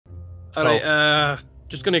Alright,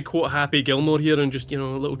 just gonna quote Happy Gilmore here and just, a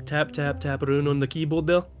little tap, tap, tap around on the keyboard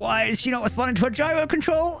there. Why is she not responding to a gyro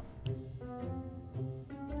control?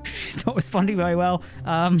 She's not responding very well.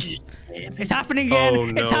 It's happening again. Oh,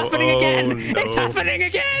 no. It's happening again. No. It's happening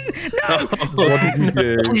again. No. What did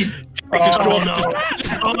you do? Oh no!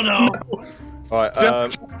 Oh no! Alright,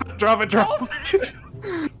 Drop it!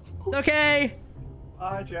 Okay.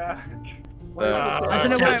 Hi, Jack. I don't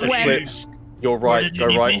know where it went. Clips. You're right. Go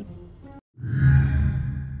right.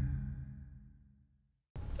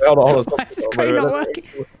 Hold on. Why is this crane not working?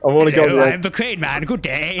 I want to go. Hello, I'm the crane man. Good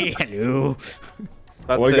day. Hello.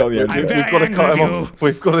 That's it. I'm very We've got to cut him off.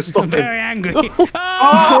 We've got to stop I'm him. very angry.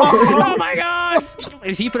 Oh my god!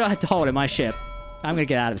 If you put a hole in my ship, I'm gonna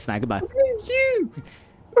get out of this now. Goodbye.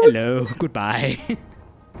 Hello. Goodbye.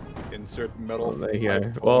 Insert metal. There you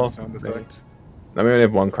go. Well, Well, we only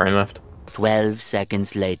have one crane left. 12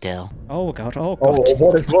 seconds later. Oh god. Oh Oh,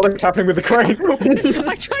 god. what is happening with the crane?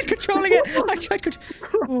 I tried controlling it. I tried.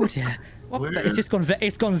 Oh dear. It's just gone.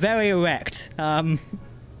 It's gone very erect.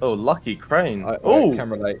 Oh, lucky crane. Oh,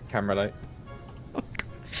 camera light.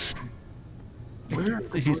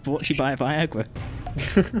 She's brought you by Viagra.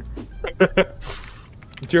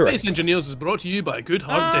 Space Engineers is brought to you by Good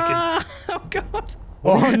Hard Dickin. Oh god.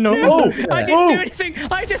 Oh no! I didn't do anything.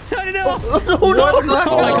 I just turned it off. Oh no!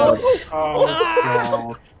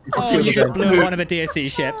 Oh, Oh, you just blew one of the DSC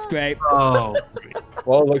ships. Great. Oh.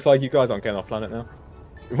 Well, it looks like you guys aren't getting off planet now.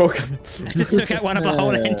 You're welcome. I just took out one of the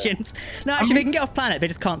whole engines. No, actually, they can get off planet. They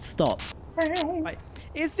just can't stop. Right.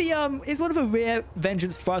 Is one of the rear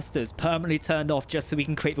vengeance thrusters permanently turned off just so we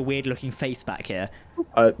can create the weird-looking face back here?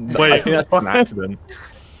 Wait, I think that's an accident.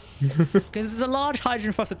 Because there's a large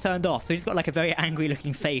hydrogen thruster turned off, so he's got like a very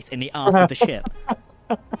angry-looking face in the arse of the ship.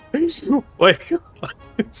 Wait.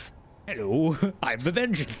 Hello, I'm the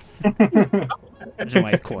vengeance. I don't know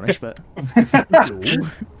why it's Cornish, but hello.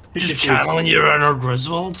 Just channeling your inner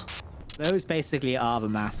Griswold. Those basically are the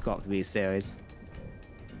mascot of these series.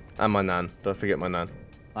 And my nan. Don't forget my nan.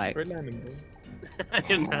 Like,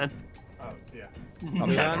 Man. Oh, yeah.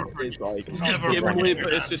 Nan is like... Never Yeah, but forget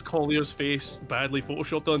it's just Collier's face badly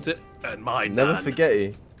photoshopped onto it, and my Never nan. forget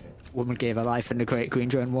you. woman gave her life in the Great Green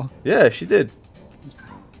Drone War. Yeah, she did.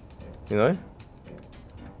 You know?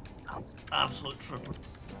 Absolute trooper.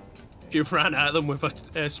 She ran at them with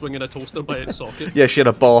a swinging a toaster by its socket. Yeah, she had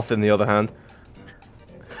a bath in the other hand.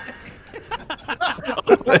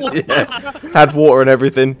 Yeah, had water and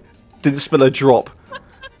everything. Didn't spill a drop.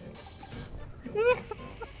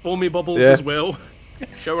 Foamy bubbles Yeah. as well.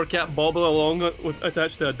 Shower cap bobble along with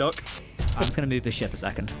attached to a duck. I'm just gonna move the ship a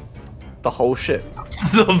second. The whole ship.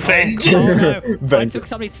 The vengeance. Oh no! I took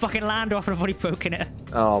somebody's fucking land off and I've already broken it.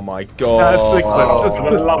 Oh my god. That's the clip.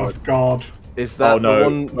 For the love of God. Is that Oh, no. the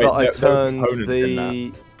one Wait, that I there are turned components in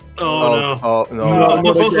the... Oh no. Oh, no.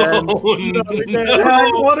 Not again.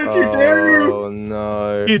 Jack, what did you do? Oh,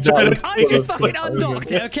 no. You did it. I just fucking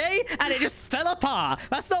undocked it, okay? And it just fell apart.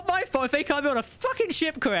 That's not my fault if they can't build a fucking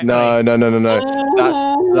ship correctly. No.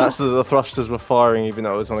 That's the thrusters were firing even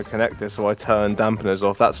though it was on a connector, so I turned dampeners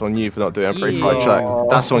off. That's on you for not doing a pre-flight check.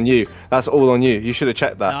 That's on you. That's all on you. You should have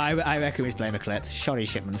checked No, that. I reckon we should blame Eclipse. Shoddy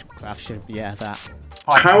shipman's craft should, yeah, that.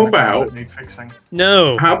 How about- Need fixing.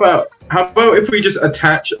 No. How about if we just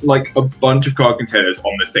attach like a bunch of car containers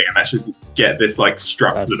on this thing and let's just get this like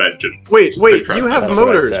strapped to the vengeance? Wait, Just wait, like, you have That's what I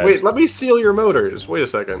motors. said. Wait, let me steal your motors. Wait a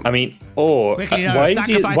second. I mean, or Quickly, no, why are you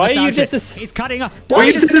sacrifice why the are you subject. just He's cutting up. Why are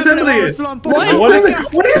you disassembling it? What are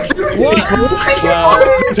you doing?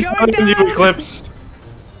 You Eclipse.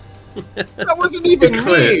 That wasn't even me.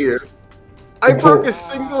 Eclipse. I broke a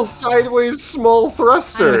single sideways small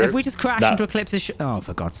thruster. If we just crash That- into Eclipse's ship. Oh,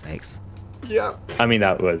 for God's sakes. Yeah. I mean,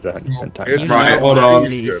 that was 100% Good tactical. right, hold on.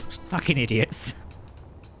 Fucking idiots.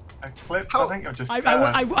 Eclipse, I think I've just.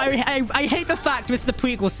 I hate the fact this is a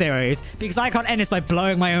prequel series because I can't end this by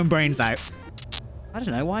blowing my own brains out. I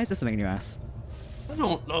don't know. Why is this something in your ass? I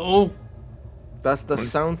don't know. That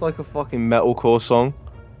sounds like a fucking metalcore song.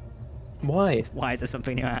 Why? Why is there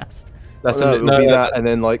something in your ass? That's No, a, it would be that, and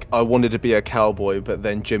then like I wanted to be a cowboy, but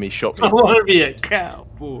then Jimmy shot me. I want to be a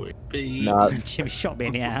cowboy, baby. Nah, Jimmy shot me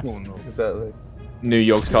in the ass. Exactly. New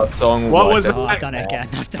York's cut song. What was it? Oh, I've done it again.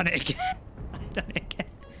 I've done it again. I've done it again.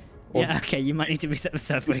 Yeah, okay, you might need to reset the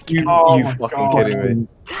server again. Oh You my fucking God. kidding me?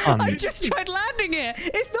 I just tried landing it.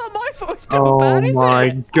 It's not my fault. It's built bad, is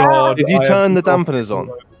it? god. Did you turn the dampeners on?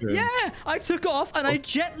 Yeah, I took off and I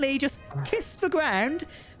gently just kissed the ground.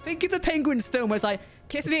 Think of the Penguins film where it's like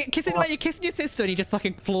kissing like you're kissing your sister and he just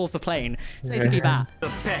fucking floors the plane. It's basically that.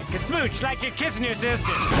 A smooch like you're kissing your sister.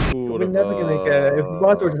 We're never gonna get it. We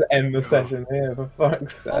might as well just end the session here, for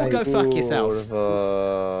fuck's sake. Oh, go fuck yourself. Sort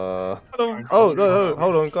of, Oh no,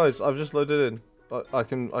 hold on, guys. I've just loaded in. I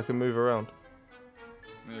can move around.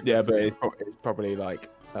 Yeah, but it's probably like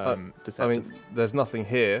I deceptive. mean, there's nothing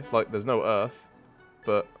here. Like, there's no Earth,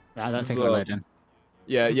 but I don't think we're loading.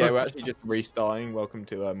 yeah, we're actually just restarting. Welcome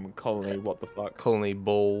to Colony. What the fuck? Colony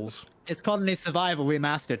Balls. It's Colony Survival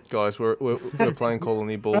Remastered. Guys, we're playing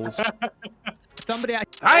Colony Balls. Somebody.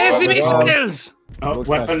 I see me skills! Oh,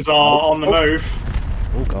 weapons are on the move.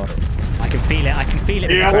 Oh god. I can feel it. I can feel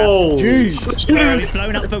it. Yeah. Oh, Jeez. He's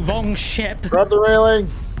blown up the wrong ship. grab the railing.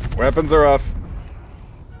 Weapons are off.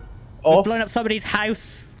 We've blown up somebody's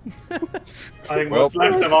house. I think what's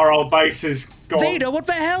left of our old base is gone. Vader, what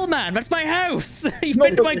the hell, man? That's my house. You've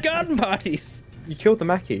been to my garden parties. You killed the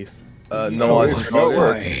Mackies. No eyes on target.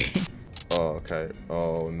 Sorry. Oh, okay.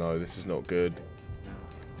 Oh no, this is not good.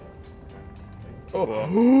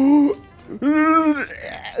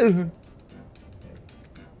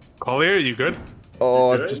 Collier, are you good?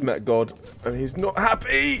 Oh, I've just met God, and he's not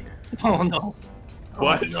happy. Oh no.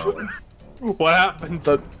 What? What happened?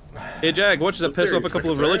 So, Hey Jag, watch that piss off a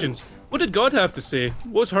couple of religions. What did God have to say?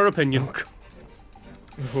 What's her opinion? Look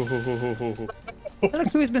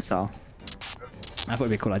through his missile. I thought it'd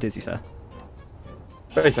be a cool idea, to be fair.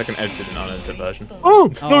 At least I can edit an unedited version.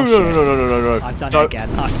 oh Oh, no, shit. no. I've done No. it again.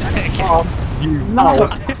 I've done it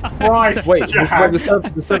again. Christ, Wait, Jack.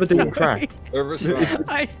 the server didn't crash.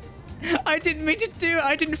 I didn't mean to do it.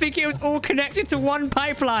 I didn't think it was all connected to one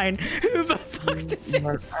pipeline. Who the fuck does this?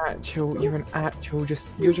 You're an actual,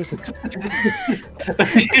 you're just a...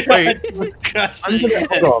 Wait.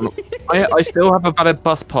 Hold on. I still have a valid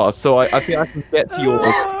bus pass, so I think I can get to yours.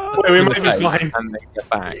 Wait, we might be fine. And then get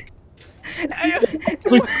back.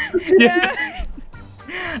 Yeah.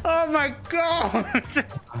 Oh my god!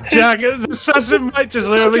 Jack, the session might just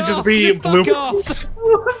literally just be bloopers.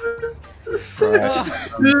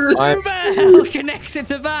 Who the hell connects it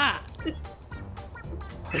to that?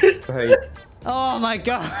 Oh my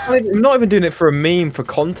god! I'm not even doing it for a meme for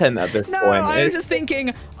content at this No, point. I was just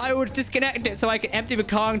thinking I would disconnect it so I could empty the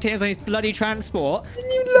car containers on his bloody transport.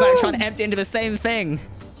 Without trying to empty it into the same thing.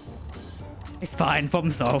 It's fine,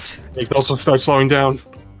 problem solved. He also starts slowing down.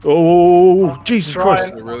 Oh, Jesus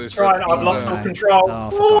Christ! Right, I've lost all control. Oh,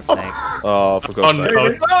 for God's sakes. Oh, for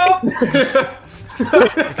God's sake!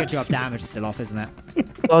 The good job damage is still off, isn't it?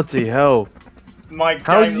 Bloody hell! My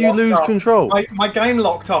How game did you locked lose up. control? My game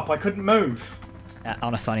locked up. I couldn't move.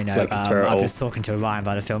 On a funny note, like a I turtle. was talking to Ryan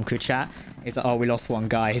by the film crew chat. He's like, oh, we lost one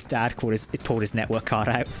guy. His dad pulled his network card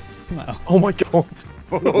out. I'm like, oh. Oh my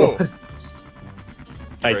God!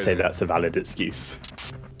 I'd say that's a valid excuse.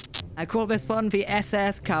 I call this one the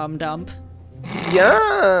SS Calm Dump.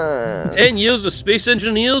 Yeah. 10 years of Space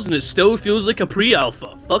Engineers and it still feels like a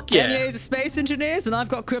pre-alpha. Fuck 10 yeah. years of Space Engineers and I've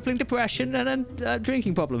got crippling depression and a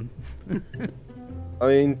drinking problem. I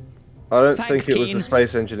mean, I don't Thanks, think it was the Keen.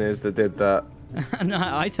 Space Engineers that did that. No,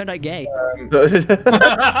 I turned out gay.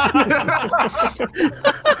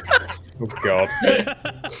 Oh god.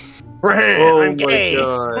 Oh my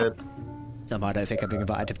God! Somehow I don't think I'm being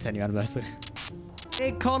invited to the 10-year anniversary.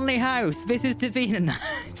 Hey, Conley House, this is Davina.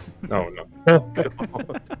 Oh no.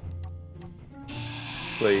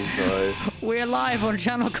 Please no. We're live on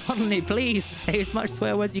Channel Colony. Please say as much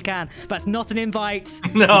swear words as you can. That's not an invite.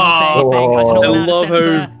 No. I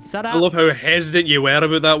I love how hesitant you were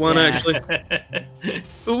about that one. Yeah. Actually,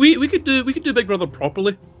 but we could do Big Brother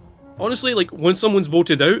properly. Honestly, like when someone's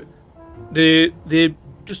voted out, they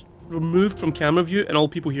just removed from camera view, and all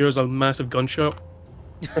people hear is a massive gunshot.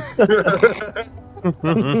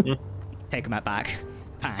 Take him back.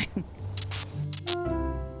 Bang.